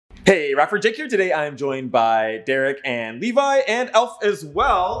Hey, Rockford Jake here. Today I am joined by Derek and Levi and Elf as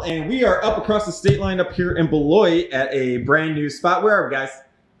well. And we are up across the state line up here in Beloit at a brand new spot. Where are we, guys?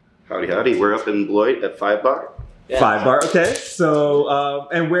 Howdy, howdy. We're up in Beloit at 5 Bar. Yeah. 5 Bar, okay. So,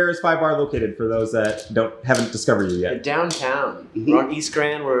 and where is 5 Bar located for those that haven't discovered you yet? Downtown. We're on East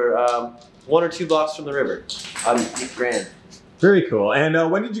Grand. We're 1 or 2 blocks from the river on East Grand. Very cool.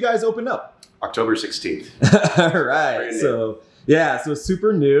 And when did you guys open up? October 16th. All right. So, yeah, so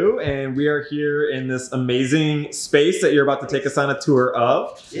super new, and we are here in this amazing space that you're about to take us on a tour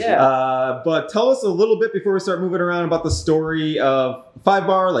of. Yeah. But tell us a little bit before we start moving around about the story of 5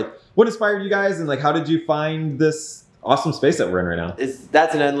 Bar. Like, what inspired you guys, and like, how did you find this awesome space that we're in right now?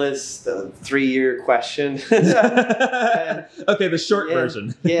 That's an endless 3-year question. Okay, the short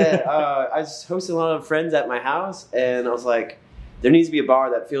version. I was hosting a lot of friends at my house, and I was like, there needs to be a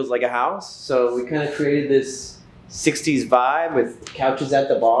bar that feels like a house. So we kind of created this 60s vibe with couches at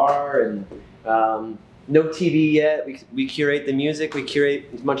the bar and no TV yet. We curate the music, we curate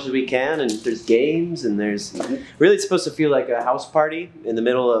as much as we can, and there's games, and there's really, it's supposed to feel like a house party in the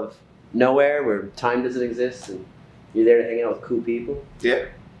middle of nowhere where time doesn't exist and you're there to hang out with cool people. Yeah,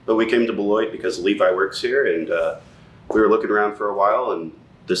 but we came to Beloit because Levi works here, and we were looking around for a while, and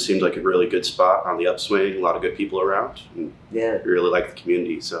this seemed like a really good spot on the upswing, a lot of good people around, and we really like the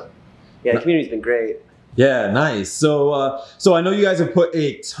community. So yeah, the community's been great. Yeah, nice. So, so I know you guys have put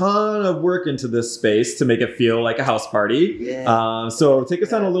a ton of work into this space to make it feel like a house party. Yeah. So take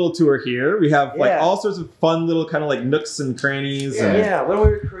us on a little tour here. We have like all sorts of fun little kind of like nooks and crannies. Yeah. When we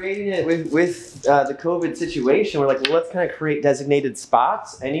were creating it with the COVID situation, we're like, well, let's kind of create designated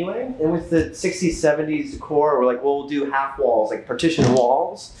spots anyway. And with the 60s, 70s decor, we're like, well, we'll do half walls, like partition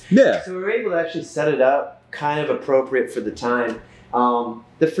walls. Yeah. So we were able to actually set it up kind of appropriate for the time.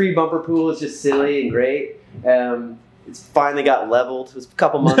 The free bumper pool is just silly and great. It's finally got leveled. It was a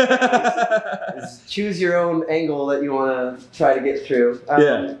couple months ago. Choose your own angle that you want to try to get through.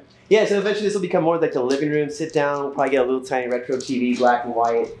 Yeah, so eventually this will become more like the living room, sit down. We'll probably get a little tiny retro TV, black and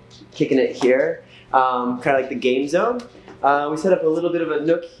white, kicking it here. Kind of like the game zone. We set up a little bit of a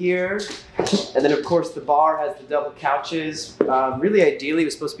nook here. And then of course the bar has the double couches. Really ideally it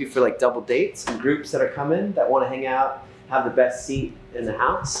was supposed to be for like double dates and groups that are coming that want to hang out, have the best seat in the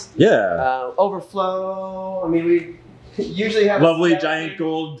house. Yeah. Overflow. I mean, we usually have lovely giant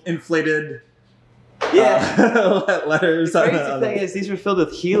gold inflated letters. The crazy thing is these were filled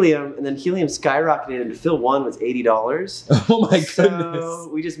with helium, and then helium skyrocketed, and to fill one was $80. Oh my so goodness.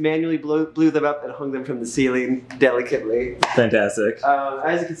 We just manually blew them up and hung them from the ceiling delicately. Fantastic.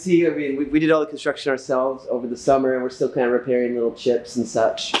 As you can see, I mean, we did all the construction ourselves over the summer, and we're still kind of repairing little chips and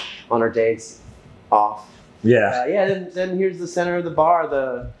such on our days off. Yeah. Then here's the center of the bar.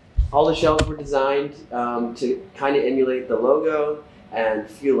 All the shelves were designed to kind of emulate the logo and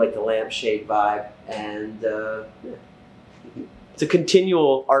feel like the lampshade vibe. And it's a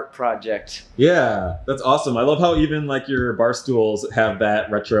continual art project. Yeah, that's awesome. I love how even like your bar stools have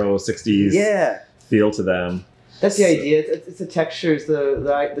that retro 60s feel to them. That's the idea. It's the textures.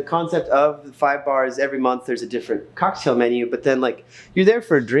 The concept of the 5 Bar is every month there's a different cocktail menu, but then like you're there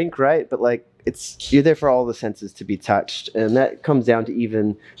for a drink, right? But like you're there for all the senses to be touched, and that comes down to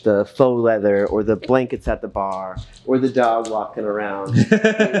even the faux leather or the blankets at the bar or the dog walking around.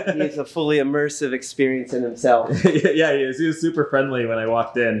 He's a fully immersive experience in himself. Yeah, he was super friendly when I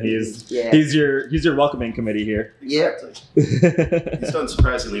walked in. He's your welcoming committee here. Yeah. He's done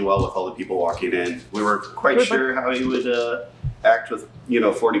surprisingly well with all the people walking in. We were quite sure how he would act with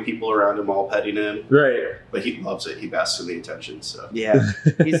 40 people around him all petting him. Right. But he loves it. He basks in the attention. So yeah,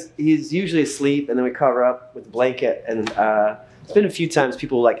 he's usually asleep, and then we cover up with a blanket. And it's been a few times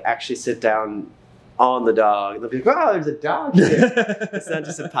people like actually sit down on the dog. They'll be like, "Oh, there's a dog here." It's not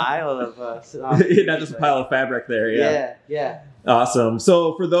just a pile of not just a pile of fabric there. Yeah. Awesome.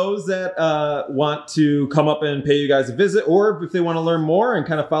 So for those that want to come up and pay you guys a visit, or if they want to learn more and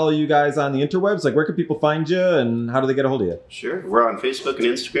kind of follow you guys on the interwebs, like where can people find you and how do they get a hold of you? Sure. We're on Facebook and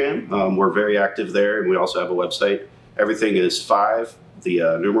Instagram. We're very active there, and we also have a website. Everything is 5,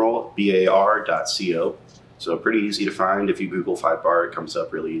 the numeral, BAR.co. So pretty easy to find. If you Google 5 Bar, it comes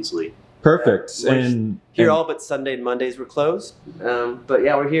up really easily. Perfect. And here all but Sunday and Mondays we're closed. But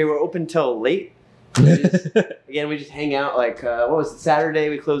yeah, we're here. We're open till late. We just hang out like, what was it, Saturday?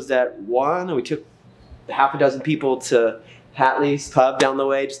 We closed at 1, and we took half a dozen people to Hatley's pub down the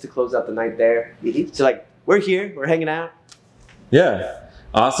way just to close out the night there. So like, we're here, we're hanging out. Yeah.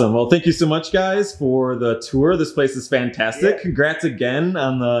 Awesome. Well, thank you so much, guys, for the tour. This place is fantastic. Yeah. Congrats again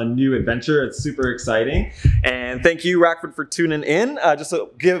on the new adventure. It's super exciting. And thank you, Rockford, for tuning in. Just to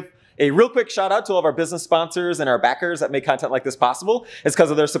give A real quick shout out to all of our business sponsors and our backers that make content like this possible. It's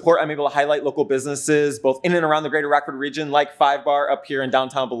because of their support I'm able to highlight local businesses both in and around the greater Rockford region, like 5 Bar up here in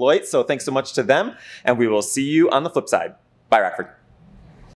downtown Beloit. So thanks so much to them, and we will see you on the flip side. Bye, Rockford.